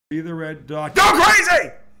Be the red dot. Go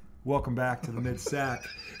crazy! Welcome back to the mid-sack.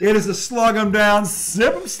 It is a slug 'em down,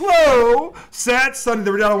 sip 'em slow. Sat Sunday,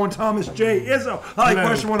 the Redoubtable One, Thomas J. Izzo. Hi,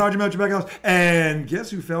 question one, Arjun Melchor. And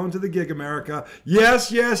guess who fell into the gig, America?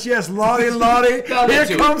 Yes, yes, yes, Lottie.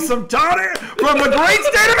 Here comes some Toddy from the great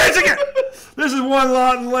state of Michigan. This is one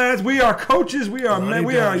Lawton Lance. We are coaches. We are men.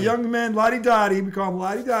 We are young men. Lottie Dottie. We call him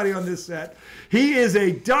Lottie Dottie on this set. He is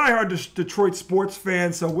a diehard Detroit sports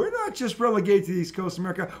fan, so we're not just relegated to the East Coast of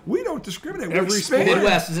America. We don't discriminate. Every sport.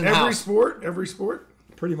 Midwest is in the house. Every sport.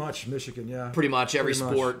 Pretty much Michigan, yeah. Pretty much every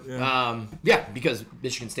sport. Yeah. Because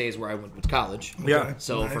Michigan State is where I went to college. Yeah.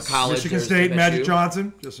 So for college, Michigan State, Magic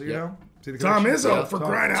Johnson, just so you know. See the Tom connection? Izzo, for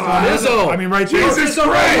crying out loud. Izzo. I mean, right there. Jesus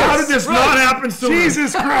Christ. How did this not happen sooner?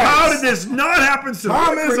 Jesus Christ. How did this not happen sooner?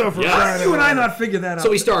 Tom Izzo, for crying out loud. How did you and I not figure that out?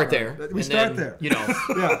 So we start there. We start there. You know,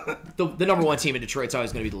 the number one team in Detroit's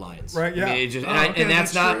always going to be the Lions. Right, yeah. I mean, and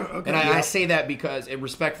that's not, and I say that because, and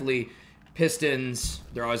respectfully, Pistons,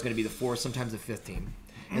 they're always going to be the fourth, sometimes the fifth team.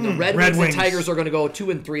 And the Red Wings and Tigers are going to go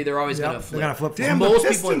 2 and 3. They're always going to flip. They're going to flip. Damn, the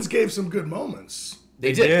Pistons gave some good moments.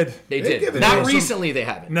 They did. Not recently, they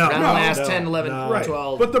haven't. No. Not in the last 10, 11,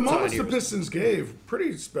 12. But the moments the Pistons gave,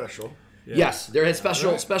 pretty special. Yeah. Yes, there had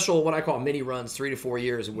special, what I call mini runs, 3 to 4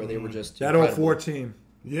 years where they were just that incredible. 04 team.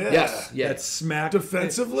 Yeah. Yes. Yeah. That smacked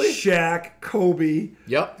defensively. Shaq, Kobe.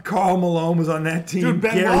 Yep. Karl Malone was on that team. Dude,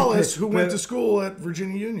 Ben Wallace, who went to school at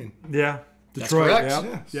Virginia Union. Yeah. Detroit. That's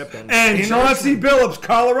correct. Yep. And Chauncey Billups,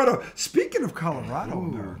 Colorado. Speaking of Colorado,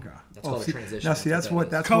 America. That's called a transition. Now, see, that's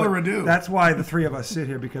Colorado. That's why the three of us sit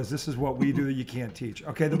here, because this is what we do that you can't teach.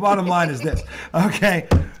 Okay, the bottom line is this. Okay,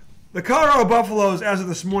 the Colorado Buffaloes, as of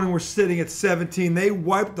this morning, were sitting at 17. They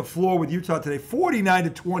wiped the floor with Utah today,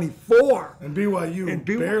 49-24. And BYU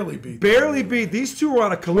barely beat. Barely beat. These two were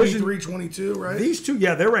on a collision. 23-22, right? These two,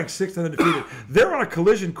 yeah, they're ranked 6th and undefeated. They're on a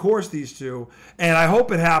collision course, these two, and I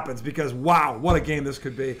hope it happens because, wow, what a game this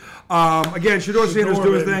could be. Again, Shedeur Sanders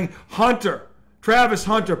doing his thing. Travis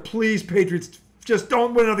Hunter, please, Patriots, just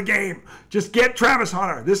don't win another game. Just get Travis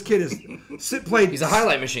Hunter. This kid played. He's a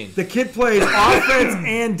highlight machine. The kid played offense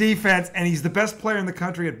and defense, and he's the best player in the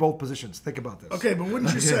country at both positions. Think about this. Okay, but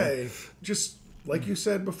wouldn't you say, just like you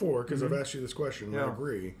said before, because I've asked you this question, and I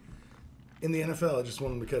agree, in the NFL, I just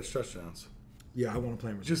want him to catch touchdowns. Yeah, I want to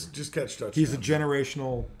play him. Just catch touchdowns. He's a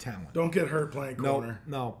generational talent. Don't get hurt playing corner.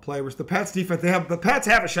 No, play. The Pats defense. The Pats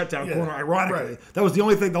have a shutdown corner. Ironically, that was the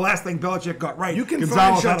only thing. The last thing Belichick got right. You can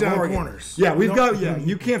find shutdown corners. Yeah,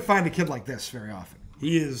 you can't find a kid like this very often.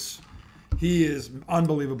 He is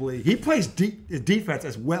unbelievably. He plays defense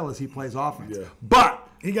as well as he plays offense. Yeah. But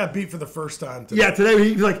he got beat for the first time today. Yeah, today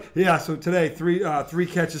he was like, so today three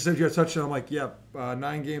catches, 6 yards touchdown. I'm like,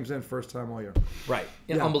 9 games in, first time all year. Right.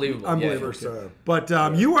 Yeah, unbelievable. Unbelievable. But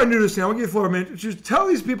you are new to this thing. I want to give you the floor a minute. Just tell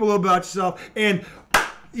these people a little about yourself. And,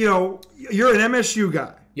 you're an MSU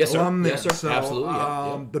guy. Yes, sir. Yes, sir. So,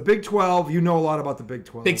 absolutely. The Big 12, you know a lot about the Big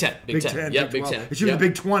 12. Big 10. Big 10. Yeah, Big 10. It should be the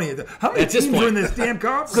Big 20. How many teams are in this damn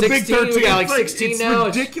conference? The Big 13. We got like 16 now.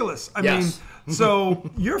 It's ridiculous. I mean, so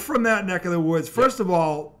you're from that neck of the woods. First of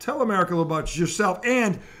all, tell America a little about yourself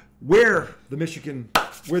and where this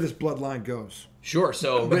bloodline goes. Sure.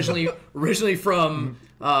 So originally from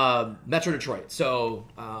Metro Detroit. So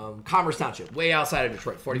Commerce Township, way outside of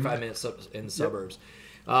Detroit, 45 minutes in the suburbs.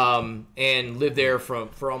 And lived there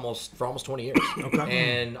for almost 20 years.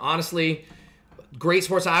 Okay. And honestly, great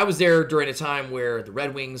sports. I was there during a time where the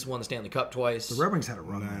Red Wings won the Stanley Cup twice. The Red Wings had a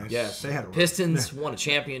run. Nice. Yes. They had a run. Pistons won a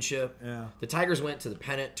championship. Yeah. The Tigers went to the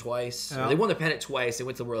pennant twice. Yeah. They won the pennant twice. They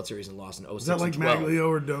went to the World Series and lost in 06 Is that like and 12. Maglio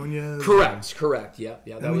or Donia? Correct. Yeah.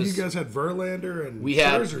 That was. You guys had Verlander and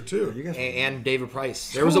Scherzer too. And David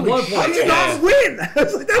Price. There was a 1 point. How did you not win? That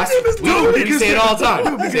team is dope. We say it all the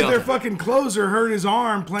time. Because their fucking closer hurt his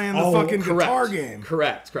arm playing the fucking guitar game.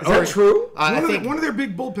 Correct. Is that true? I think one of their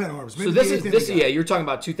big bullpen arms. So this you're talking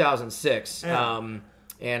about 2006. And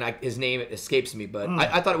his name escapes me, but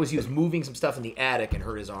I thought he was moving some stuff in the attic and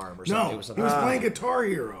hurt his arm or something. No, he was playing Guitar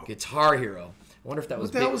Hero. Guitar Hero. I wonder if that was.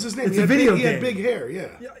 What the hell was his name? It's a video game. He had big hair. Yeah.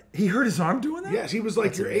 He hurt his arm doing that. Yes, he was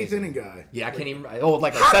like your eighth inning guy. Yeah, I can't even.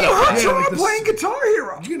 Like a How setup. do you hurt your arm playing Guitar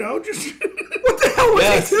Hero? Just what the hell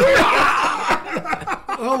was he doing?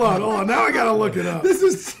 Hold on. Now I gotta look it up.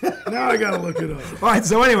 Now I gotta look it up. All right.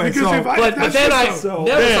 So anyway, but then I never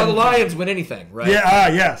saw the Lions win anything, right? Yeah.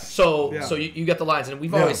 Yes. So you got the Lions, and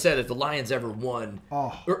we've always said if the Lions ever won,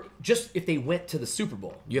 or just if they went to the Super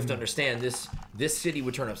Bowl, you have to understand this city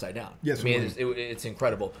would turn upside down. Yes, I mean it's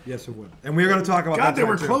incredible. Yes, it would. And we're going to talk about God, that. They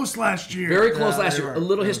were close last year. Very close last year. A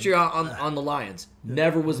little history on the Lions.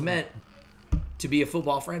 Never was meant to be a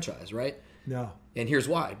football franchise, right? No. And here's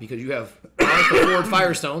why. Because you have the Ford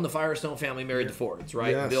Firestone. The Firestone family married the Fords,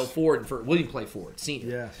 right? Yes. Bill Ford and William Clay Ford, Sr.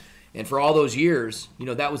 Yes. And for all those years,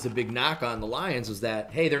 that was the big knock on the Lions was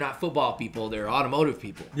that, hey, they're not football people. They're automotive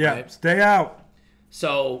people. Yeah, right? stay out.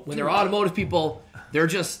 So when they're automotive people, they're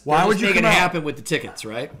just would you making it come out? happen with the tickets,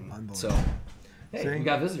 right? So, hey, See? we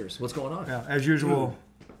got visitors. What's going on? Yeah, as usual.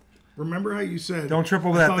 Remember how you said Don't trip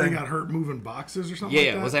over I that thought thing. he got hurt moving boxes or something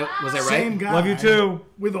Yeah, like that? was that right? Same guy. Love you too.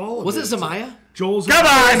 With all of Was it it. Zamaya? Joel's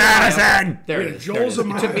Goodbye, Madison. There it Yeah, is. Joel There it is. It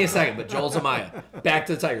Zamaya. took me a second, but Joel Zamaya. Back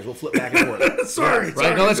to the Tigers. We'll flip back and forth. Sorry.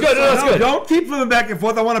 Right? No, that's good. No, that's No, good. don't keep flipping back and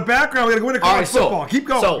forth. I want a background. We got to go into All college right, so football. Keep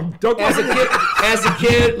going. So don't go as a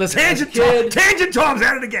kid, listen. Tangent as a kid, Tom. Tangent Tom's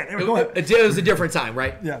at it again. Anyway, go ahead. It was a different time,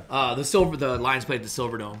 right? Yeah. The Lions played at the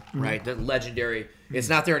Silverdome, right? The legendary. It's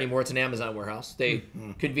not there anymore. It's an Amazon warehouse. They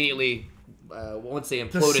conveniently, once they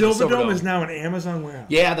imploded The the Silverdome is now an Amazon warehouse.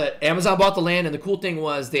 Yeah, the Amazon bought the land, and the cool thing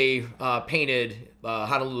was they painted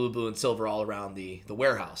Honolulu blue and silver all around the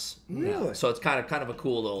warehouse. Really? Yeah. So it's kind of a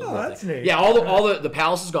cool little. Oh, that's thing. neat. Yeah, all the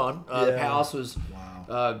palace is gone. The Yeah. palace was,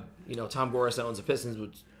 Wow. Tom Gorris owns the Pistons,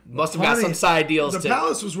 which must have got Funny. some side deals. The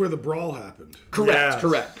Palace was where the brawl happened. Correct, Yes.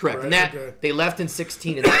 correct. Right, And that okay. they left in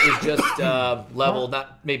 16, and that was just leveled,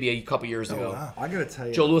 not maybe a couple years ago. wow. I got to tell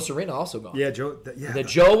you. Joe Louis Arena also gone. Yeah, Joe. Yeah. The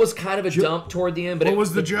Joe was kind of a dump toward the end, but What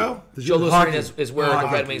was the Joe? Joe Louis Hockey. Arena is where the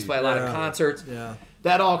Hockey. Red Wings play a lot of Yeah. concerts. Yeah.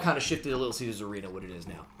 That all kind of shifted to Little Caesars Arena, what it is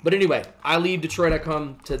now. But anyway, I leave Detroit. I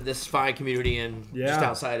come to this fine community in just Yeah.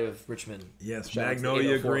 outside of Richmond. Yes, Shout out to Magnolia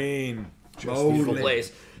 804. Green. Beautiful Beautiful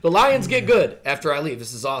place. The Lions get good after I leave.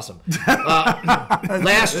 This is awesome.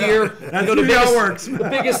 Last year, That's the usually how it biggest, works. the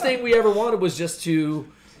biggest thing we ever wanted was just to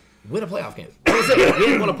win a playoff game. That was it. We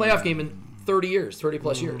hadn't won a playoff game in 30 years, 30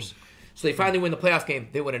 plus years. So they finally win the playoff game.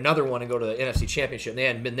 They win another one and go to the NFC Championship. They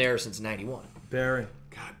hadn't been there since 91. Barry.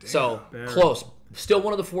 God damn. So Barry. close. Still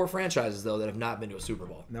one of the 4 franchises, though, that have not been to a Super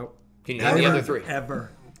Bowl. Nope. Can you name the other 3? Ever.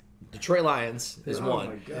 Detroit Lions is my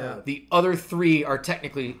one. God. The other 3 are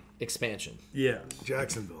technically expansion. Yeah.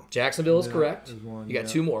 Jacksonville. Jacksonville is correct. there's one, You got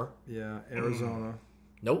yeah. 2 more. Yeah. Arizona.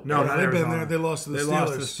 Nope. No, not They've been Arizona. there. They lost to the They Steelers.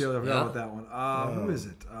 lost to the Steelers. I forgot Yeah. about that one. Who is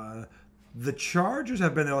it? The Chargers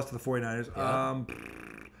have been there. Lost to the 49ers.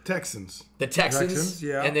 Texans. The Texans. Texans,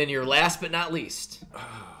 yeah. And then your last but not least.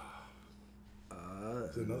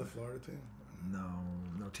 Is it another Florida team? No.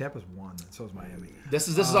 Tampa's won. And so is Miami. This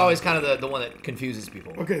is always kind of the one that confuses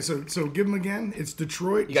people. Okay, so give them again. It's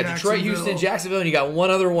Detroit. You got Detroit, Houston, Jacksonville, and you got one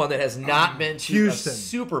other one that has not been to Houston. a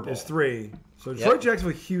Super Bowl. There's 3. So Detroit,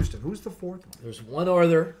 Jacksonville, Houston. Who's the 4th one? There's one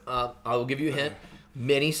other. I will give you a hint.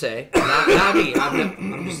 Many say, not me.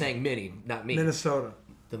 I'm just saying many, not me. Minnesota.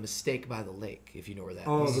 The Mistake by the Lake, if you know where that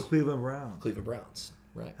Oh, is. the Cleveland Browns. Cleveland Browns.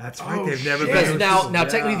 Right. That's right. Oh, They've never shit. been. Because to a now Super Bowl.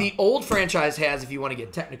 technically Yeah. the old franchise has, if you want to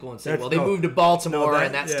get technical and say, That's- well, they no. moved to Baltimore No, that-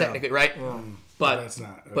 and that's yeah. technically right. But that's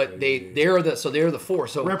not- But okay. they're the 4.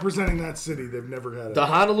 So representing that city. They've never had the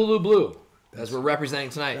Honolulu Blue, as we're representing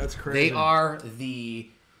tonight, That's crazy. they are the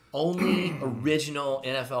only original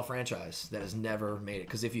NFL franchise that has never made it.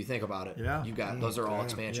 Because if you think about it, Yeah. you got those are all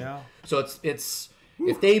expansion. Yeah. So it's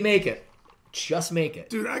if they make it, just make it.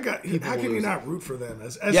 Dude, how can you lose. not root for them?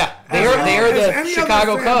 As Yeah, they are the any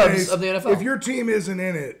Chicago other fan Cubs base, of the NFL. If your team isn't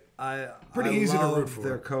in it, Pretty easy to love root for.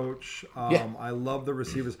 their coach. Yeah. I love the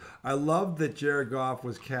receivers. I love that Jared Goff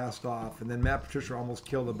was cast off, and then Matt Patricia almost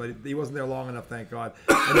killed him, but he wasn't there long enough, thank God.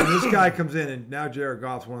 And then this guy comes in, and now Jared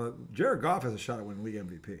Goff has a shot at winning league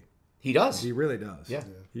MVP. He does. He really does. Yeah.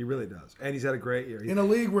 He really does. And he's had a great year. in a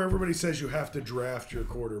league where everybody says you have to draft your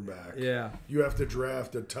quarterback, Yeah. you have to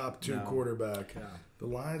draft a top 2 No. quarterback. Yeah. The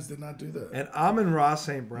Lions did not do that. And Amon-Ra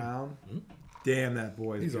St. Brown, damn, that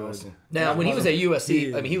boy's He's good. awesome. Now, when he was at USC,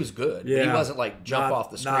 He- I mean, he was good. Yeah. But he wasn't like jump Not- off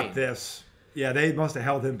the screen. Not this. Yeah, they must have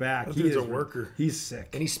held him back. That He dude's is a worker. He's sick.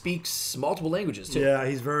 And he speaks multiple languages too. Yeah,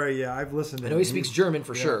 he's very. Yeah, I've listened to I him. know he speaks German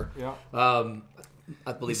for sure. Yeah.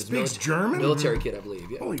 I believe it's speaks German? Military kid, I believe.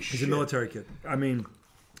 Yeah. Holy He's shit! a military kid. I mean,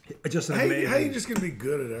 just an How amazing. you just gonna be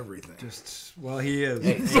good at everything? Well, he is.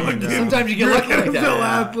 Hey, sometimes you get You're lucky an like that. NFL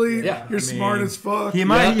athlete. Yeah. You're I mean, smart as fuck. He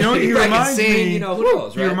might. Yeah. You know, He he probably can reminds sing, me. you know, who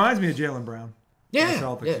knows, He right? reminds me of Jaylen Brown. Yeah, The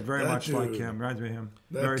Celtics. yeah. He's very That much like dude. him. Reminds me of him.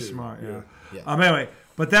 That Very dude, smart. Yeah. yeah. Anyway,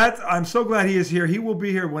 but I'm so glad he is here. He will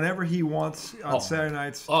be here whenever he wants on Saturday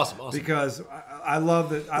nights. Awesome. Because, I love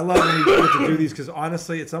that. I love when you get to do these because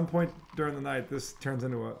honestly, at some point during the night, this turns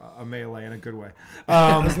into a melee in a good way.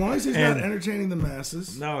 As long as he's not entertaining the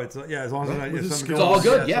masses. No, it's as long as it's all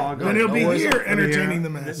good. Yeah, it's all good. Then he'll be No here entertaining the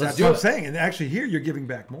masses. That's what I'm saying. And actually, here you're giving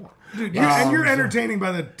back more. Dude, you're entertaining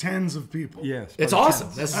by the tens of people. Yes, it's awesome.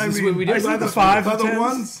 That's what we do. By the fives, by the tens,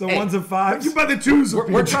 ones, the ones of fives. You by the twos.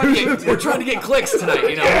 We're trying to get clicks tonight.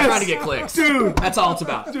 You know, we're trying to get clicks, dude. That's all it's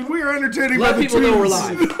about. Dude, we are entertaining. Let by the people twos. know we're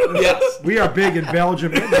live. Yes, we are big in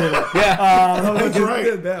Belgium. That's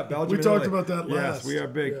right. Belgium, we talked about that last. Yes, we are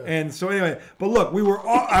big. Yeah. And so anyway, but look, we were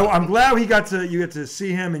all. I'm glad you get to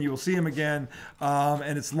see him, and you will see him again.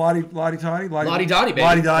 And it's Lottie Toddy, Lottie Dottie, baby.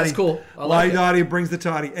 Lottie Dottie. That's cool. Lottie Dottie brings the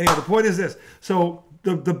toddy. Anyway, the point is this. So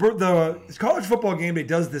the college football game day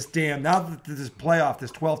does this now that this playoff,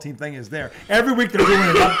 this 12-team thing is there. Every week they're doing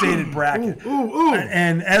an updated bracket. Ooh.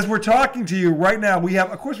 And as we're talking to you right now, we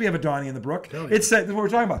have a Donnie in the Brook. It's set. This is what we're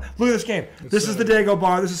talking about. Look at this game. This is the Dago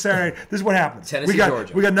Bar. This is Saturday. This is what happens. Tennessee,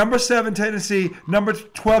 Georgia. We got number 7 Tennessee, number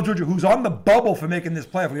 12 Georgia, who's on the bubble for making this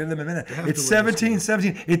playoff. We'll get them in a minute. It's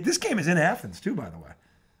 17-17. This game is in Athens too, by the way.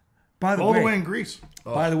 All the way in Greece.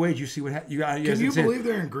 By the way, did you see what happened? Can you believe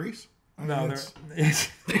they're in Greece? No, what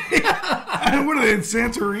are they in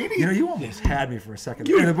Santorini? You almost had me for a second.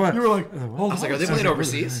 You were like, I was like, are they playing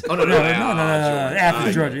overseas? Oh no,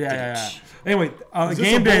 Athens, Georgia. Yeah. Anyway, on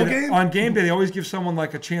game day, they always give someone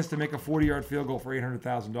like a chance to make a 40-yard field goal for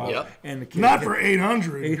 $800,000. Yep. And not for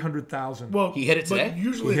 800. 800,000. Well, he hit it today. But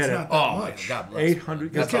usually it's not that much. God bless.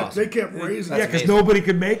 800. They kept raising. Yeah, because nobody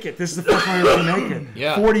could make it. This is the first one to make it.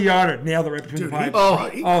 Yeah. 40-yarder, nailed it right between the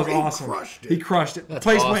pipes. He was awesome. He crushed it. The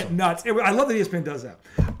place went nuts. I love that ESPN does that.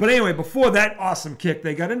 But anyway, before that awesome kick,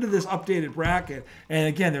 they got into this updated bracket, and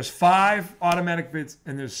again, there's 5 automatic bids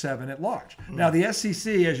and there's 7 at large. Now the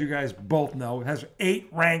SEC, as you guys both know, has 8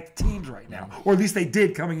 ranked teams right now, or at least they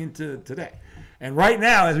did coming into today. And right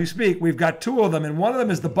now, as we speak, we've got 2 of them, and one of them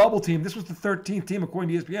is the bubble team. This was the 13th team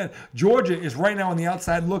according to ESPN. Georgia is right now on the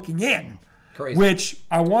outside looking in. Crazy. Which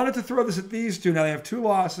I wanted to throw this at these 2. Now they have 2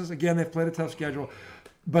 losses. Again, they've played a tough schedule.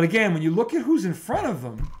 But again, when you look at who's in front of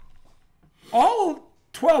them, all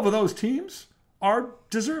 12 of those teams are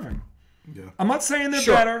deserving. Yeah. I'm not saying they're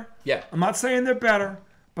better. Yeah. I'm not saying they're better.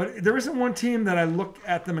 But there isn't one team that I look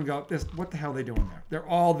at them and go, what the hell are they doing there? They're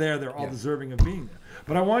all there. They're all deserving of being there.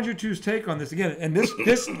 But I want you two's take on this again. And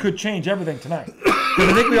this could change everything tonight. Because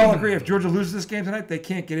I think we all agree if Georgia loses this game tonight, they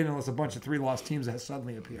can't get in unless a bunch of 3-loss teams that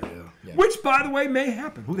suddenly appear. Yeah. Which, by the way, may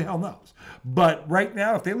happen. Who the hell knows? But right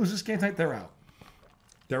now, if they lose this game tonight, they're out.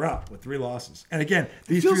 They're out with 3 losses. And again,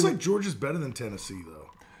 it feels like Georgia's better than Tennessee, though.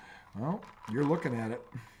 Well, you're looking at it.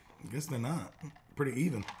 I guess they're not. Pretty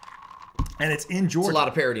even. And it's in Georgia. It's a lot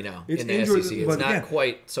of parity now in the Georgia, SEC. It's not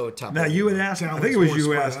quite so tough. Now you had asked. I think it was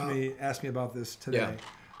you who asked me about this today. Yeah.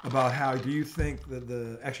 About how do you think that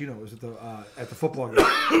it was at the football game.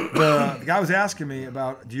 The guy was asking me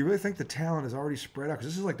about, do you really think the talent is already spread out? Because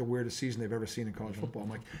this is like the weirdest season they've ever seen in college football. I'm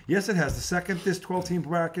like, yes, it has. The second this 12-team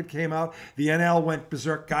bracket came out, the NL went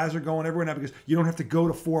berserk. Guys are going everywhere now because you don't have to go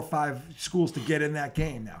to 4 or 5 schools to get in that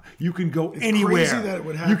game now. You can go anywhere. It's crazy that it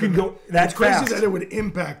would happen. You can go that It's crazy fast. that it would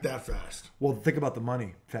impact that fast. Well, think about the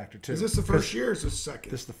money factor too. Is this the first year or is this second?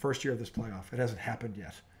 This is the first year of this playoff. It hasn't happened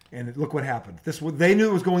yet. And look what happened. They knew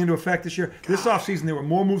it was going into effect this year. This offseason, there were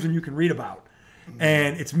more moves than you can read about.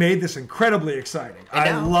 And it's made this incredibly exciting.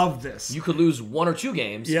 I love this. You could lose 1 or 2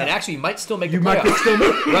 games, and actually you might still make the playoffs. You might still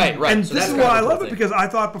make it. Right. And so this is why I love it, because I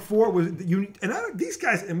thought before it was these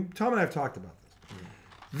guys, and Tom and I have talked about this.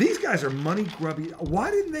 These guys are money grubby.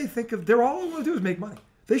 Why didn't they think of? They're all they want to do is make money.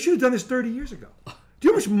 They should have done this 30 years ago. Do you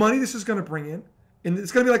know how much money this is going to bring in? And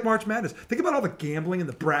it's going to be like March Madness. Think about all the gambling and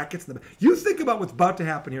the brackets. You think about what's about to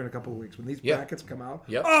happen here in a couple of weeks when these brackets come out.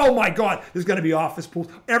 Yep. Oh, my God. There's going to be office pools.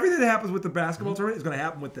 Everything that happens with the basketball tournament is going to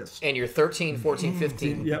happen with this. And your 13, 14,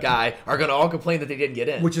 15 guy are going to all complain that they didn't get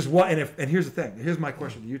in. Which is what. And here's the thing. Here's my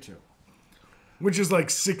question to you two. Which is like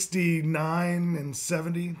 69 and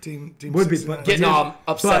 70 team would be, 69. but getting all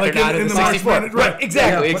upset like they're not in in the the March 64. Madness, Right,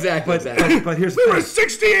 exactly. But here's the We were thing.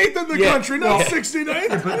 68th in the country, not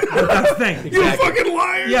 69th. But that's the thing. You fucking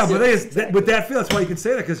liars. Yeah, but with that feel, that's why you can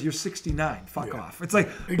say that, because you're 69. Fuck off. It's like,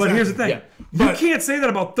 but here's the thing. Yeah. You can't say that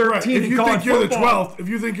about 13 Right. If in you college think you're football. the 12th, if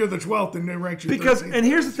you think you're the 12th, then they rank you Because 13th. and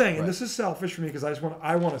here's the thing, and this is selfish for me because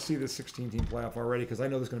I want to see this 16-team playoff already because I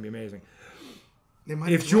know this is going to be amazing.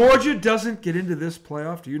 If Georgia doesn't get into this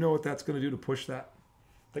playoff, do you know what that's going to do to push that?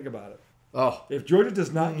 Think about it. Oh, If Georgia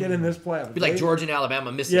does not get in this playoff, it'd be like Georgia and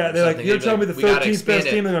Alabama missing. Yeah, or they're like, something. you're They'd be telling me the "We gotta 13th expand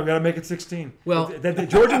best team, it." and I've got to make it 16. Well- that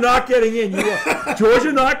Georgia not getting in,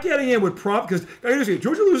 Georgia not getting in would prompt, because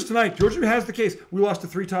Georgia loses tonight. Georgia has the case. We lost to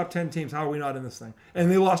 3 top 10 teams. How are we not in this thing? And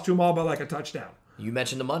they lost to them all by like a touchdown. You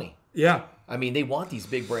mentioned the money. Yeah. I mean, they want these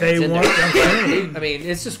big brands. They in want there. I mean,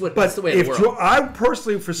 it's just that's the way of the world. I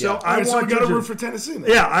personally, for self, I so want we got to Georgia. root for Tennessee now.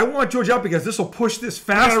 Yeah, I want Georgia up because this will push this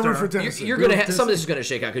We got faster. to root for Tennessee. You're gonna some of this is gonna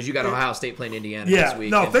shake out because you got Ohio State playing Indiana Yeah, this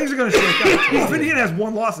week. no, and- things are going to shake out. Well, if Indiana has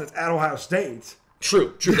one loss, and it's at Ohio State.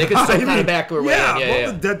 True. They could still kind of back their way in.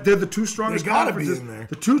 Yeah. They're the 2 strongest They gotta be conferences. in there.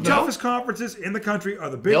 The 2 toughest conferences in the country are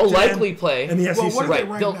the Big They'll Ten likely play. and the SEC. Well, what are Right.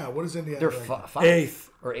 they They'll- right now? What is Indiana? They're ranked? 5th. Eighth.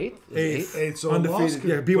 Or 8th? Eighth. Eight, so a Undefeated. loss could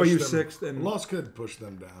Yeah, BYU push them- 6th and- loss could push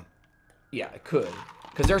them down. Yeah, it could.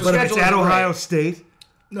 Because their But if schedule it's at isn't Ohio right. State,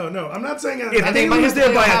 No, I'm not saying. If And they They might lose have to there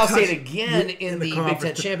play by a Ohio touch- State again in the Big Ten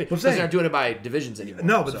conference. championship I'm because saying- they're not doing it by divisions anymore.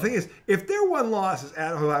 no. But so. the thing is, if their one loss is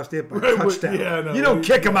at Ohio State by a Right, but- touchdown, yeah, no, you don't we-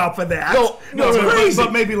 kick them out for that. No, It's but, crazy.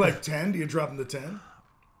 but maybe like 10. Do you drop them to 10?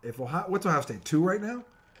 What's Ohio State, 2 right now?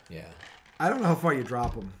 Yeah. I don't know how far you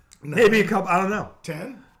drop them. Maybe a couple. I don't know.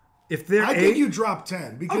 10? If they're I 8, think you drop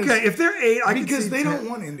 10 because if they're 8, I can because see they 10. don't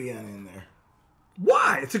want Indiana in there.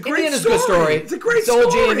 Why? It's a great Indiana's a story. good story. It's a great the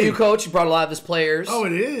old story. JMU coach. He brought a lot of his players. Oh,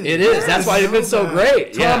 it is. It is. That's why it's been so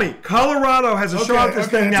great. Yeah. Tommy, Colorado has a shot at this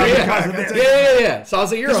okay, thing now take it because back, of I this. take it Yeah. So I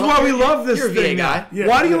was like, This is why we love this you're a VA thing guy. now. Yeah,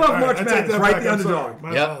 Why do you yeah, love all right, March I take Madness? that Right, back, the I'm underdog. sorry.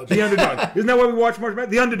 My Yep. apologies. The underdog. Isn't that why we watch March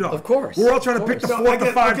Madness? The underdog. Of course. We're all trying to Of pick the course. 4, the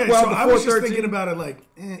 5, 12, so the I 4, was just 13. thinking about it like,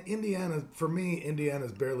 Indiana, for me,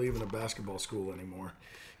 Indiana's barely even a basketball school anymore.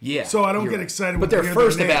 Yeah. So I don't You're get right. excited But when they're I hear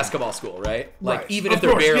first their in name. basketball school, right? Like Right. even Of if they're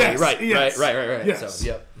course, barely yes, right. yes. Right. Yes. So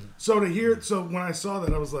yep. So to hear, so when I saw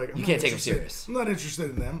that, I was like, I'm You not can't take them interested- serious. I'm not interested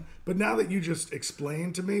in them. But now that you just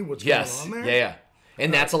explained to me what's Yes. going on there, Yeah.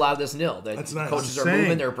 And that's a lot of this nil. That That's nice. coaches I'm are moving.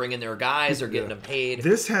 saying- They're bringing their guys. They're getting them paid.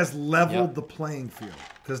 This has leveled Yep. the playing field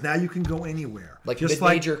because now you can go anywhere. Like Just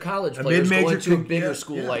mid-major college a players mid-major going to a could- bigger yeah,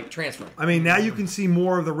 school yeah. like transferring. I mean, now you can see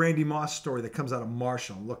more of the Randy Moss story that comes out of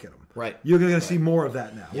Marshall. Look at him. Right. You're going to see more of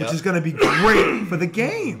that now, which Yep. is going to be great for the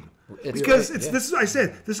game. Because great, it's yeah. this is I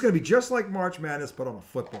said this is going to be just like March Madness, but on a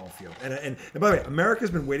football field. And by the way, America's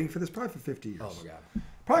been waiting for this probably for 50 years. Oh my god.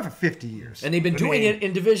 Probably for 50 years. And they've been doing it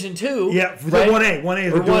in Division 2. Yeah, for right? the 1A. 1A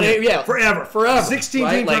is Or 1A, yeah. forever. Forever. 16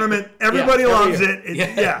 right? team Like, tournament. yeah, Everybody every loves year. it.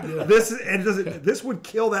 Yeah. This would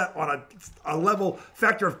kill that on a level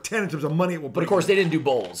factor of 10 in terms of money it will bring. But of course, they didn't do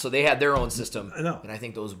bowls, so they had their own system. I know. And I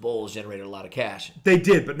think those bowls generated a lot of cash. They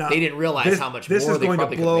did, but not. They didn't realize how much this more is they going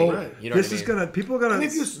probably to could blow. have made. You know This what I is mean? going to people are going And to.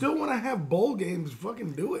 if you still want to have bowl games,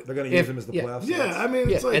 fucking do it. They're going to use If- them as the yeah. playoffs. Yeah, I mean,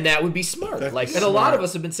 Yeah, it's like, and that would be smart. That'd Like, be and a lot smart. of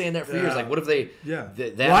us have been saying that for Yeah. years. Like, what if they? Yeah.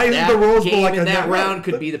 That, Why isn't that the Rose Bowl game like in a that net- round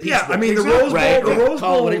could be the Peach Yeah, Bowl. I mean the Exactly. Rose Bowl. Right, The right. Rose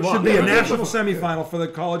Call it Bowl what you want. should be Yeah, a right. national semifinal for the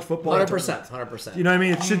college football. 100%. tournament. 100%. You know what I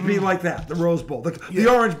mean? It should be like that. The Rose Bowl, the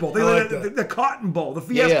Orange Bowl, I like the that. Cotton Bowl, the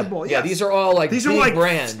Fiesta Bowl. Yeah, Yes. these are all like These big are like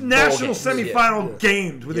brand bowl national games. semifinal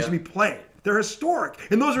games where they Yeah. should be played. They're historic,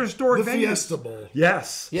 and those are historic the venues. Fiesta Bowl.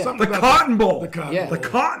 Yes. Yeah. The Something about Cotton Bowl. The Cotton Yeah. Bowl. The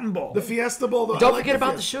Cotton Bowl. The Fiesta Bowl. Though, Don't I like forget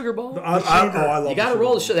about the Fiesta. Sugar Bowl. I love You got to the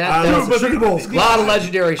roll the Sugar sugar. Bowl. I That's love the Sugar Bowls. a lot of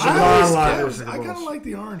legendary Sugar I Bowls. always- lot I of always- Sugar I kind of Bowls. like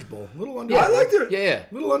the Orange Bowl. Little under. I liked it. Yeah.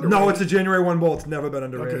 Little under. No, it's a January 1 Bowl. It's never been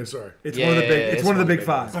underrated. Okay, sorry. It's Yeah, one of the yeah, big. yeah, It's one of the big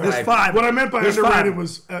five. There's five. What I meant by There's underrated five.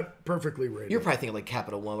 was perfectly rated. You're probably thinking like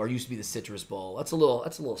Capital One, or used to be the Citrus Bowl. That's a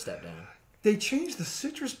little step down. They changed the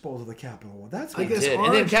Citrus Bowl to the Capital One. That's I what guess Did.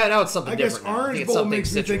 Orange, And then now it's something I guess different. now. I think Orange it's Bowl something makes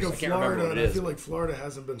me think citrus. of I can't remember Florida, what and it I is. feel like Florida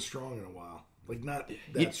hasn't been strong in a while. Like not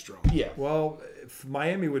that Yeah. strong. Yeah. Well, if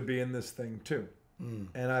Miami would be in this thing too,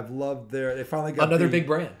 and I've loved they finally got Another big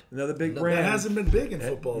brand. Another big No, brand. That hasn't been big in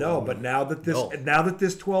football. No, though. but now that this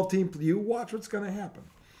No. 12 team, you watch what's going to happen.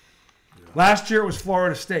 Last year it was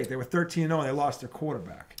Florida State. They were 13-0 and they lost their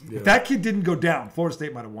quarterback. If that kid didn't go down, Florida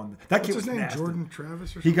State might have won. That kid What's his was name? nasty. Jordan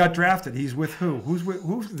Travis or something? He got drafted. He's with who?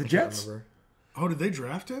 Who's the Jets? Oh, did they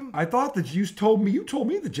draft him? I thought that you told me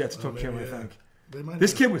the Jets took him. I yeah. think They might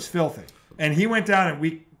this have. kid was filthy, and he went down in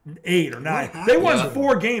week 8 or 9. happened? They won Yeah.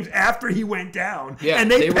 4 games after he went down, Yeah, and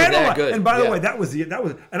they they were that penalized. good. And by the Yeah. way, that was, and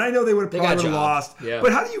I know they would have They got probably jobbed. lost. Yeah.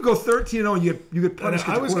 But how do you go 13-0 and you get punished?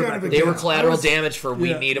 I was kind of They were Yeah, collateral I was- damage for we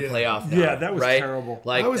yeah, need a yeah. playoff. Now, Yeah, that was right? terrible.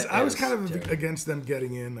 Like I was that kind of terrible. against them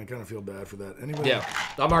getting in. I kind of feel bad for that. Anyway, Yeah,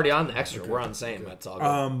 I'm already on the extra. We're on the same. That's all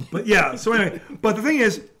good. But yeah, so anyway, but the thing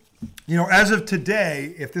is, as of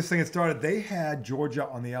today, if this thing had started, they had Georgia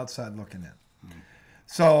on the outside looking in.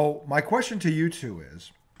 So my question to you two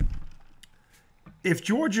is, if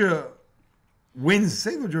Georgia wins,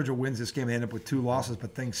 say that Georgia wins this game, they end up with 2 losses,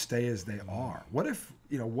 but things stay as they are. What if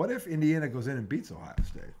Indiana goes in and beats Ohio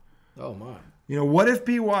State? Oh my. You know, what if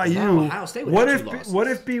BYU? Ohio State would What have if 2 losses. what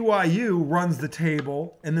if BYU runs the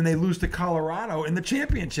table and then they lose to Colorado in the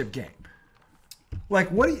championship game? Like,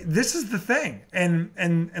 this is the thing,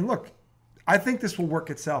 and look, I think this will work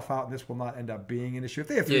itself out, and this will not end up being an issue. If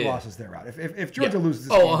they have 3 losses, they're out. If Georgia loses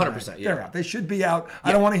this game 100%, they're out. They should be out.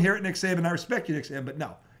 I don't want to hear it, Nick Saban. I respect you, Nick Saban, but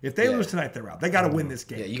no. If they lose tonight, they're out. They got to win this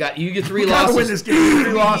game. Yeah, you get 3 You losses. got to win this game.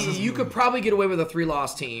 3 losses. You could probably get away with a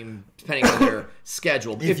 3-loss team depending on their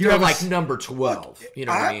schedule. If you you're have like number 12, you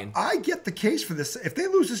know what I mean? I get the case for this. If they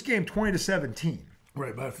lose this game 20-17.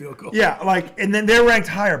 Right, by a field goal. Yeah, and then they're ranked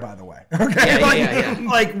higher, by the way. Okay, Yeah,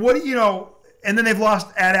 like what do you know? And then they've lost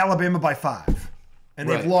at Alabama by 5, and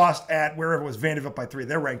they've lost at wherever it was Vanderbilt by 3.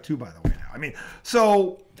 They're ranked 2, by the way now. I mean,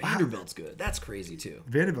 so Vanderbilt's good. That's crazy too.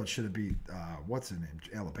 Vanderbilt should have beat what's his name,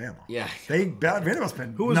 Alabama. Yeah, Vanderbilt's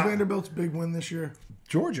been Who was Vanderbilt's big win this year?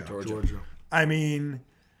 Georgia. Georgia. I mean,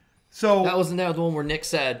 so that wasn't the one where Nick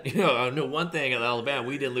said, I know one thing at Alabama,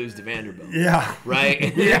 we didn't lose to Vanderbilt. Yeah,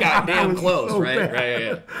 right. They got damn close, so right? bad. Right.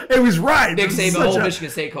 Yeah. It was right. Nick Saban, the old Michigan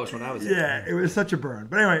State coach when I was there. It was such a burn.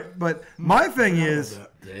 But anyway, my thing is,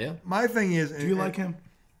 my thing is, do you like him?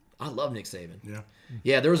 I love Nick Saban. Yeah.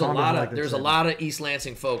 Yeah, there was a lot of East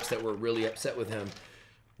Lansing folks that were really upset with him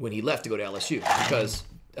when he left to go to LSU because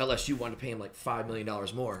LSU wanted to pay him like $5 million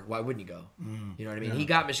more. Why wouldn't he go? You know what I mean? Yeah. He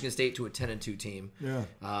got Michigan State to a 10-2 team.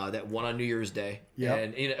 That won on New Year's Day. Yeah,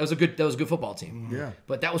 and it was a good football team. Yeah,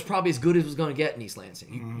 but that was probably as good as it was going to get in East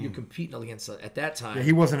Lansing. You're competing against at that time. Yeah,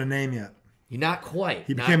 he wasn't a name yet. Not quite.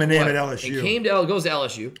 He became a name at LSU. He goes to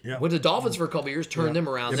LSU. Yeah. Went to the Dolphins for a couple of years, turned them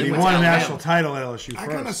around. He won a national title at LSU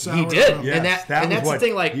first. He did. Yes, and that's the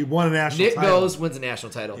thing. Like he won a national title. title. Nick goes, wins a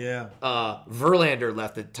national title. Yeah. Verlander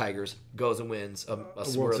left the Tigers, goes and wins a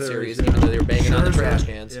World Series, even though they were banging on the trash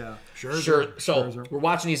cans. Yeah. Sure. So we're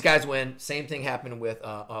watching these guys win. Same thing happened with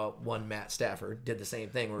one Matt Stafford. Did the same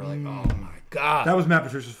thing. We're like, oh my god. That was Matt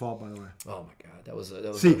Patricia's fault, by the way. Oh my god. That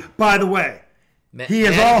was. See, by the way. He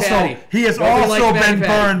has also been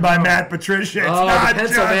burned by Matt Patricia. It's not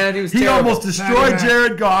just, man, he almost destroyed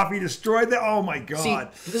Jared Goff. He destroyed oh my god.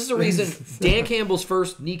 See, this is the reason Dan Campbell's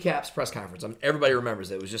first kneecaps press conference. Everybody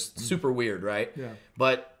remembers it. It was just super weird, right? Yeah.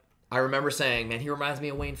 But I remember saying, man, he reminds me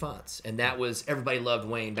of Wayne Fonts. And that was, everybody loved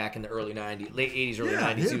Wayne back in the early 90s, late 80s, early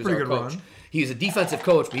 90s. He was our coach. Run. He was a defensive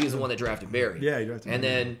coach, but he was the one that drafted Barry. Yeah, he drafted And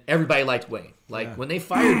then everybody liked Wayne. When they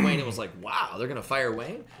fired Wayne, it was like, wow, they're going to fire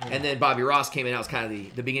Wayne? Yeah. And then Bobby Ross came in. That was kind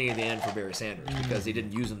of the beginning of the end for Barry Sanders because they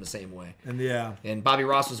didn't use him the same way. And Bobby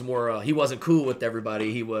Ross was more, he wasn't cool with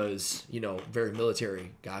everybody. He was, very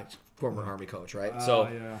military guy, former Army coach, right?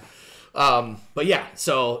 But yeah,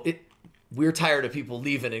 so we're tired of people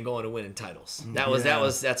leaving and going to winning titles.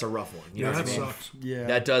 That's a rough one. You know what I mean? Sucks. Yeah,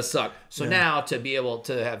 that does suck. So now to be able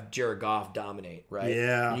to have Jared Goff dominate, right?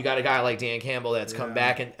 Yeah, you got a guy like Dan Campbell that's come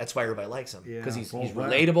back, and that's why everybody likes him because he's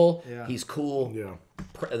relatable. Yeah. He's cool. Yeah,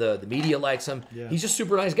 the media likes him. Yeah. He's just a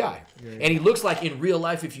super nice guy, and he looks like in real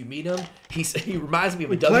life if you meet him, he reminds me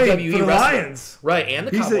of a WWE wrestler, Lions. Right? And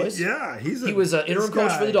the Cowboys. He was an interim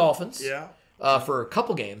coach for the Dolphins. Yeah. For a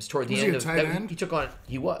couple games toward the end of that, he took on.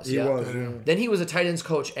 He was. Then he was a tight ends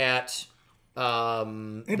coach at the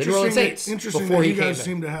New Orleans Saints. Interesting before that he you guys came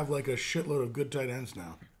seem to have like a shitload of good tight ends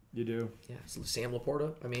now. You do. Yeah, Sam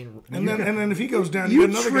Laporta. I mean, and then if he goes down, you got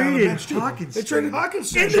another guy on the bench too. They traded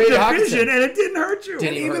Hawkins in the division, and it didn't hurt you.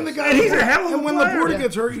 And even the guy, he's a hell of a player. And when Laporta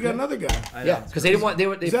gets hurt, you got another guy. Yeah, because they didn't want. They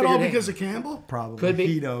is that all because of Campbell? Probably. Could be.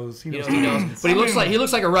 He knows. He knows. But he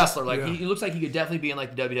looks like a wrestler. Like he looks like he could definitely be in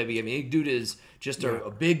like the WWE. I mean, dude is just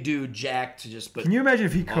a big dude, jacked. But can you imagine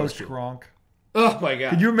if he coached Gronk? Oh my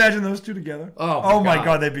god! Could you imagine those two together? Oh my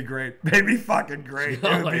god, they'd be great. They'd be fucking great.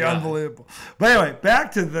 It would be unbelievable. But anyway,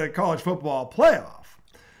 back to the college football playoff.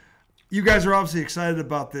 You guys are obviously excited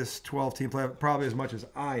about this 12-team playoff, probably as much as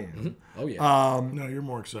I am. Mm-hmm. Oh yeah. No, you're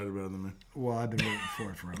more excited about it than me. Well, I've been waiting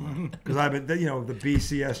for it forever because I've been, the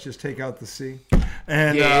BCS just take out the C,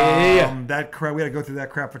 and that crap. We had to go through that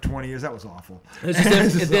crap for 20 years. That was awful. And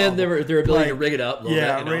then their ability to rig it up.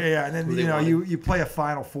 And then you play a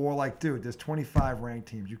Final Four. Like, dude, there's 25 ranked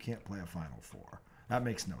teams. You can't play a Final Four. That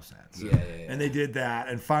makes no sense. Yeah. And they did that,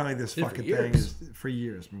 and finally, this fucking thing is for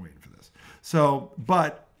years. Been waiting for this. So,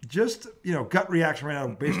 but just gut reaction right now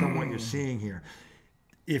based on what you're seeing here.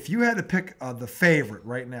 If you had to pick the favorite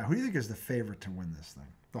right now, who do you think is the favorite to win this thing?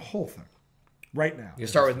 The whole thing, right now. You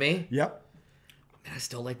start with me. Yep. Man, I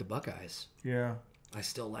still like the Buckeyes. Yeah. I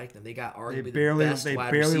still like them. They got arguably the best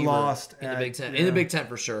wide receiver lost in the Big Ten. In the Big Ten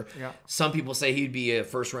for sure. Yeah. Some people say he'd be a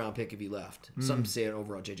first-round pick if he left. Some say an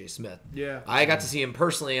overall J.J. Smith. Yeah. I got to see him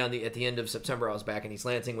personally at the end of September. I was back in East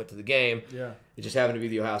Lansing, went to the game. Yeah. It just happened to be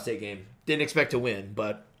the Ohio State game. Didn't expect to win,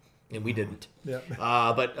 but and we didn't. Yeah.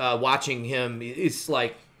 But watching him, it's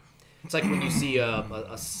like when you see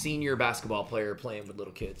a senior basketball player playing with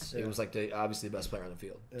little kids. It was like obviously the best player on the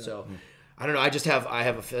field. Yeah. So I don't know. I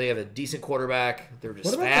have a decent quarterback. They're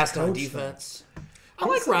just fast on defense. I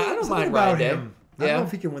like Ryan. I don't mind Ryan Day. I don't know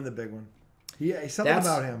if he can win the big one. Something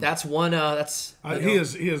about him. That's one. He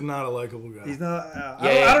is not a likable guy. He's not.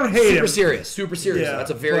 I don't hate him. Super serious. Yeah,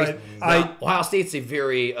 that's a very. Ohio State's a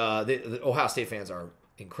very. The Ohio State fans are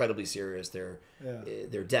incredibly serious. They're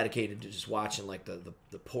dedicated to just watching like the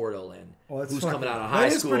portal and who's coming out of high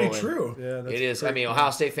school. That is pretty true. Yeah, it is. I mean,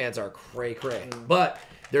 Ohio State fans are cray, but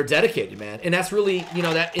they're dedicated, man, and that's really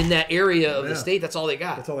that in that area of the state, that's all they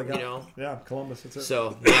got. That's all they got. Yeah, Columbus. That's it.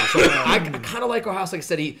 So I kind of like Ohio State. Like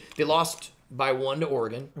I said, they lost by 1 to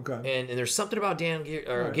Oregon. Okay. And there's something about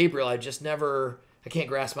Gabriel I can't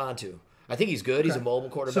grasp onto. I think he's good. He's a mobile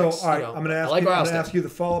quarterback. So, all right, I'm going to ask you the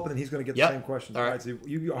follow-up, and then he's going to get the same question. All right. So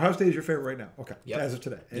Ohio State is your favorite right now. Okay. As of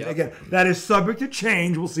today. And Yep. again, that is subject to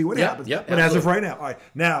change. We'll see what happens. Yep, but as of right now. All right.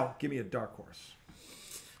 Now, give me a dark horse.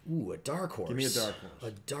 Ooh, a dark horse. Give me a dark horse.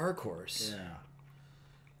 A dark horse. Yeah.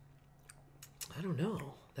 I don't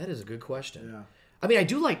know. That is a good question. Yeah. I mean, I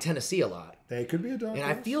do like Tennessee a lot. They could be a dark horse.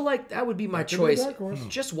 horse. And I feel like that would be my choice.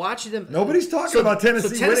 Just watching them. Nobody's talking about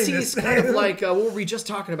Tennessee. So Tennessee's kind of like, what were we just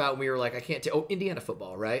talking about when we were like, I can't take, Indiana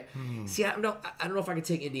football, right? See, I don't know if I can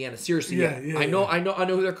take Indiana seriously yet. I know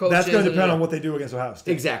who their coach is. That's going to depend on what they do against Ohio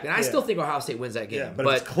State. Exactly. And I still think Ohio State wins that game. Yeah, but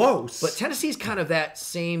it's close. But Tennessee's kind of that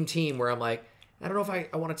same team where I'm like, I don't know if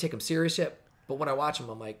I want to take them serious yet, but when I watch them,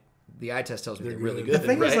 I'm like, the eye test tells me they're really good. The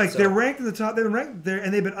thing is, like, they're ranked in the top. They've been ranked there,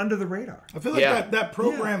 and they've been under the radar. I feel like that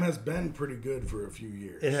program has been pretty good for a few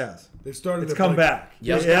years. It has. They've started. It's come back.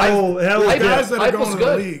 Yes, guys that are going to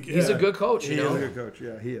the league. He's a good coach. He is a good coach.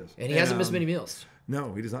 Yeah, he is. And he hasn't missed many meals.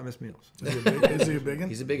 No, he does not miss meals. Is he a big one?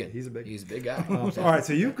 He's a big one. He's a big guy. All right,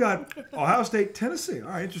 so you've got Ohio State, Tennessee. All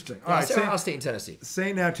right, interesting. All right, Ohio State and Tennessee.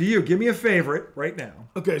 Say now to you. Give me a favorite right now.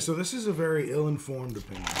 Okay, so this is a very ill-informed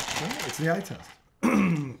opinion. It's the eye test.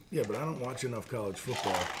 Yeah, but I don't watch enough college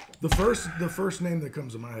football. The first name that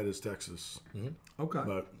comes to my head is Texas. Mm-hmm. Okay.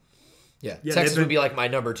 But Texas would be like my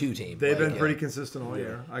number 2 team. They've been pretty consistent all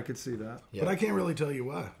year. I could see that. But I can't really tell you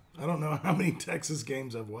why. I don't know how many Texas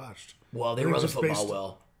games I've watched. Well, they run the football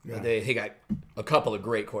well. Yeah. They got a couple of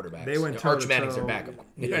great quarterbacks. They went Arch Manning's their backup.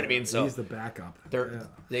 You know what I mean? So he's the backup.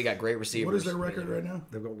 They got great receivers. What is their record right now?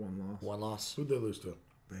 They've got 1 loss. 1 loss. Who'd they lose to?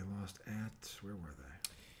 They lost at where were they?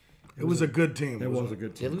 It was a good team. It was a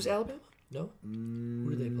good team. Did they lose Alabama? No. Who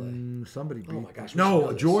did they play? Somebody beat them. Oh my gosh.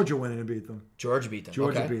 No, Georgia went in and beat them. Georgia beat them.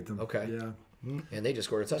 Georgia beat them. Okay. Yeah. And they just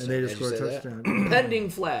scored a touchdown. And they just scored a touchdown. Pending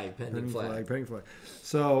flag. Pending flag.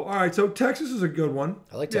 So, all right. So, Texas is a good one.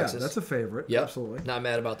 I like Texas. Yeah, that's a favorite. Yep. Absolutely. Not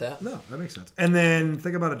mad about that. No, that makes sense. And then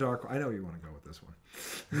think about a dark. I know you want to go with this one.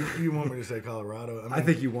 You want me to say Colorado? I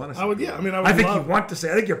think you want to say I would, yeah. I mean, I think you want to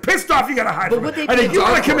say. I think you're pissed off. You got to hide. But would they I think you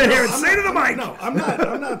want to come in here and say to the mic. No, I'm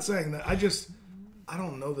not saying that. I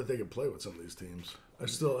don't know that they could play with some of these teams. I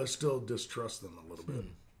still distrust them a little bit.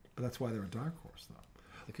 But that's why they're a dark horse, though.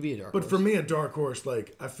 It could be a dark horse. horse. But for me, a dark horse,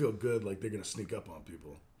 like, I feel good, like they're going to sneak up on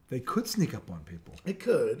people. They could sneak up on people. It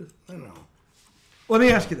could. I don't know. Let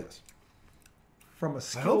me ask you this. From a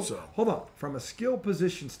skill, I hope so. Hold on. From a skill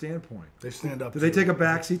position standpoint, they stand up. Do they take a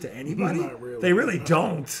backseat to anybody? Not really. They really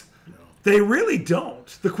don't. No. They really don't.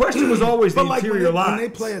 The question was always the interior line. When they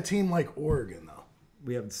play a team like Oregon, though,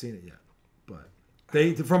 we haven't seen it yet. But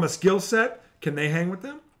they, from a skill set, can they hang with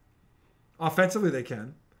them? Offensively, they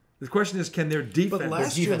can. The question is, can their defense? But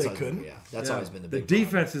last year they couldn't. Yeah, that's always been the big. The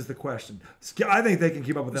defense is the question. I think they can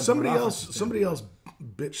keep up with them. Somebody else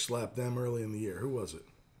bitch slapped them early in the year. Who was it?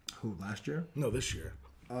 Who, last year? No, this year.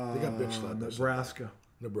 They got bitch slapped. Nebraska.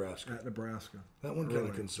 At Nebraska. That one kind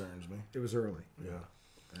of concerns me. It was early. Yeah.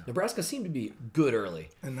 Nebraska seemed to be good early.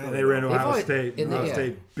 And they ran Ohio State. Ohio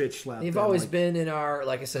State bitch slapped. They've always been in our,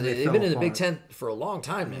 like I said, they've been in the Big Ten for a long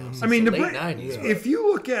time now. I mean, the late 90s. If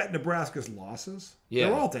you look at Nebraska's losses,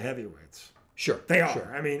 they're all to heavyweights. Sure. They are.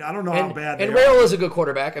 Sure. I mean, I don't know how bad they are. And Rail is a good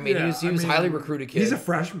quarterback. I mean, he was highly recruited kid. He's a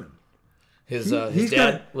freshman. His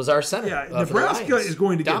dad was our center. Yeah, Nebraska is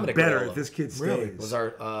going to get better if this kid stays. Really? Was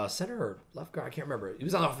our center or left guard? I can't remember. He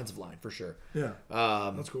was on the offensive line for sure. Yeah.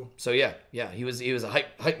 That's cool. So yeah, he was a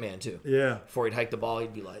hype man too. Yeah. Before he'd hike the ball,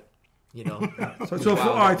 he'd be like, all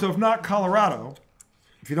right. So if not Colorado,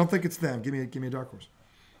 if you don't think it's them, give me a dark horse.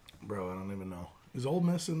 Bro, I don't even know. Is Ole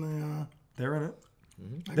Miss in the? They're in it.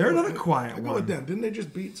 Mm-hmm. They're another quiet one. I go with them. Didn't they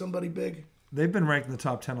just beat somebody big? They've been ranked in the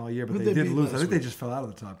top 10 all year, but they did lose. I think they just fell out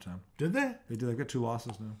of the top 10. Did they? They did. They've got 2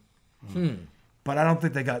 losses now. But I don't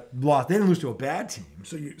think they got lost. They didn't lose to a bad team.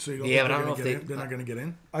 So you don't think they're not going to get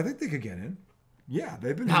in? I think they could get in. Yeah,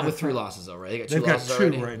 they've been Not in with the 3 top. losses though, right? They got They've 2 got losses 2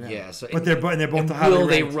 already. right now. Yeah, so but they're both the highly will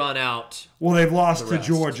they ranked. run out? Well, they've lost the to rest?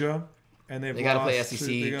 Georgia, and They gotta play SEC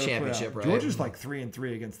they gotta championship, right? Georgia's like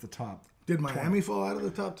 3-3 against the top. Did Miami fall out of the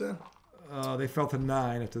top 10? They fell to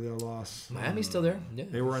 9 after their loss. Miami's still there. Yeah.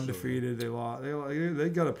 They were undefeated. They lost. They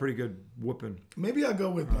got a pretty good whooping. Maybe I'll go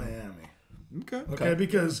with Miami. Okay. Okay,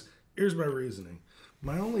 because here's my reasoning.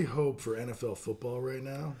 My only hope for NFL football right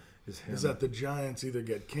now is that the Giants either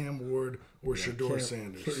get Cam Ward or Shedeur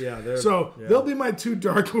Sanders. Yeah, they'll be my 2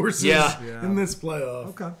 dark horses in this playoff.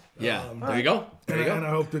 Okay. Yeah, there you go. And I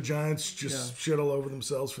hope the Giants just shit all over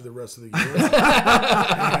themselves for the rest of the year.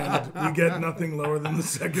 And we get nothing lower than the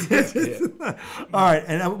second pick. All right,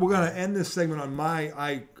 and we're going to end this segment on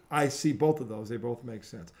I see both of those. They both make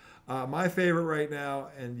sense. My favorite right now,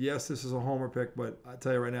 and yes, this is a homer pick, but I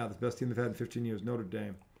tell you right now, the best team they've had in 15 years, Notre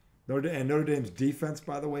Dame. Notre Dame's defense,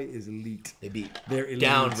 by the way, is elite. They're elite.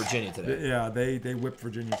 Down Virginia today. Yeah, they whipped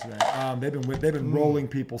Virginia today. They've been rolling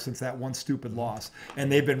people since that one stupid loss, and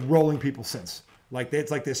they've been rolling people since.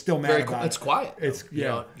 It's like they're still mad about it. It's quiet. It's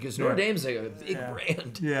because Notre Dame's a big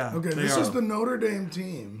brand. Yeah. Okay, this is the Notre Dame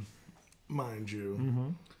team, mind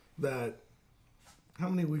you, that how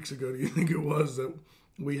many weeks ago do you think it was that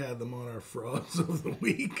we had them on our frauds of the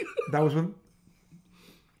week? That wasn't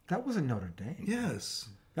Notre Dame. Yes.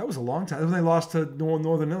 That was a long time. When they lost to Northern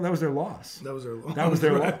Illinois, that was their loss. That was their loss. That was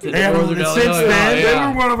their loss. To They haven't- Northern and since Illinois, then, They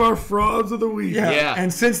were one of our frauds of the week. Yeah.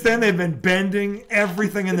 And since then, they've been bending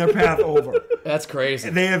everything in their path over. That's crazy.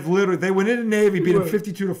 They have literally. They went into Navy, beat them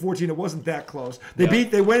 52-14. It wasn't that close.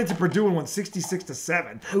 They went into Purdue and won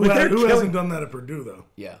 66-7. Who hasn't done that at Purdue though?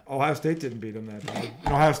 Yeah. Ohio State didn't beat them that bad.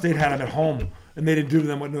 Ohio State had them at home, and they didn't do to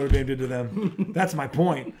them what Notre Dame did to them. That's my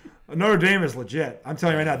point. Notre Dame is legit. I'm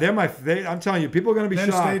telling you right now. I'm telling you, people are going to be Penn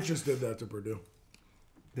shocked. State just did that to Purdue.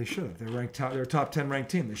 They should have. They're a top 10 ranked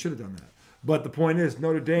team. They should have done that. But the point is,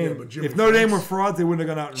 Notre Dame. but Jimmy If Notre Dame were Franks- frauds, they wouldn't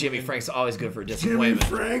have gone out. Jimmy Frank's always good for Jimmy disappointment.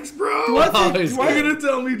 Franks, bro. What? Always You're good. gonna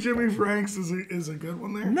tell me Jimmy Franks is a good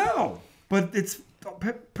one there? No, but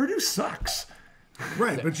Purdue sucks.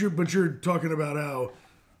 Right, but you're talking about how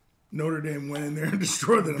Notre Dame went in there and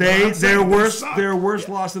destroyed them. Their worst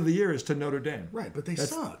loss of the year is to Notre Dame. Right, but they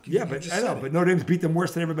suck. Yeah, but I know. But Notre Dame's beat them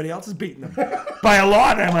worse than everybody else has beaten them by a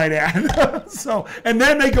lot, I might add. And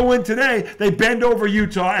then they go in today. They bend over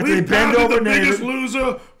Utah. After they bend over the biggest Navy.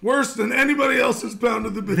 loser worse than anybody else has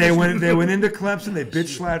pounded the biggest. They loser. went into Clemson. They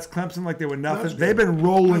bitch slats Clemson like they were nothing. That's They've good. been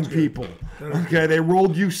rolling That's good. people. Okay, they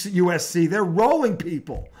rolled USC. They're rolling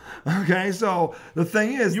people. Okay, so the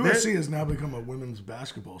thing is, USC has now become a women's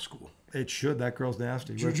basketball school. it should. That girl's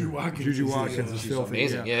nasty. Juju Watkins Juju is- Watkins yeah, is she's filthy.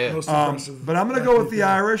 Amazing. Yeah. Yeah. Most impressive. But I'm going to go with the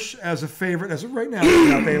Irish as a favorite. As of right now,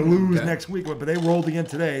 they lose next week, but they rolled again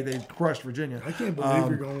today. They crushed Virginia. I can't believe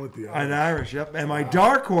you're going with the An Irish. Irish, yep. And my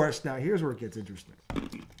dark horse. Now here's where it gets interesting.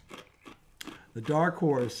 The dark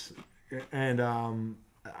horse, and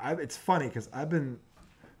it's funny because I've been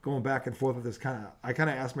going back and forth with this I kind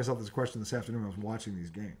of asked myself this question this afternoon when I was watching these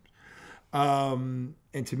games. And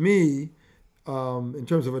to me, in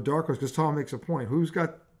terms of a dark horse, because Tom makes a point, who's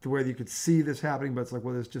got the way that you could see this happening, but it's like,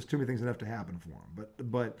 well, there's just too many things that have to happen for him.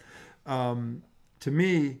 But to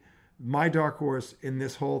me, my dark horse in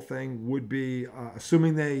this whole thing would be,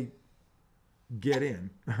 assuming they get in,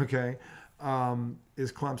 okay,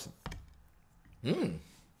 is Clemson.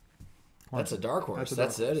 That's a dark horse.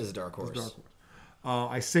 That is a dark horse.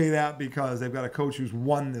 I say that because they've got a coach who's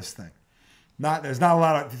won this thing. There's not a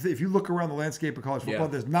lot of. If you look around the landscape of college football,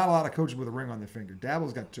 there's not a lot of coaches with a ring on their finger.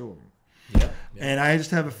 Dabo's got 2 of them. Yeah. And I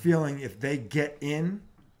just have a feeling if they get in,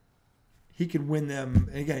 he can win them.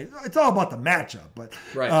 And again, it's all about the matchup. But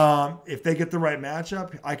Right. If they get the right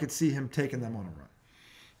matchup, I could see him taking them on a run.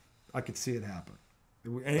 I could see it happen.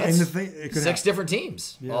 And the thing, it could 6 happen. different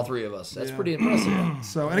teams, all 3 of us. That's pretty impressive.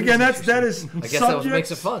 So, and again, that is. I guess that's what makes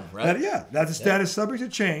it fun, right? That is subject to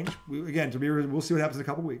change. We'll see what happens in a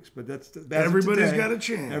couple weeks. But that's Everybody's got a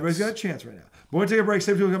chance. Everybody's got a chance right now. But we're going to take a break.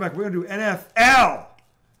 Save until we come back. We're going to do NFL.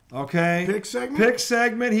 Okay. Pick segment? Pick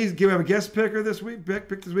segment. We have a guest picker this week. Pick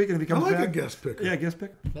this week, and if he comes I like back, a guest picker. Yeah, guest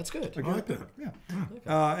picker. That's good. I like that.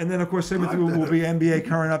 Yeah. And then, of course, segment 2 will be NBA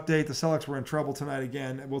current update. The Celtics were in trouble tonight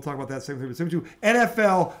again. We'll talk about that segment 3. But segment 2,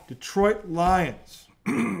 NFL Detroit Lions.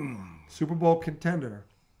 Super Bowl contender.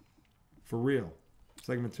 For real.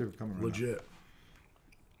 Segment 2 coming right now. Legit.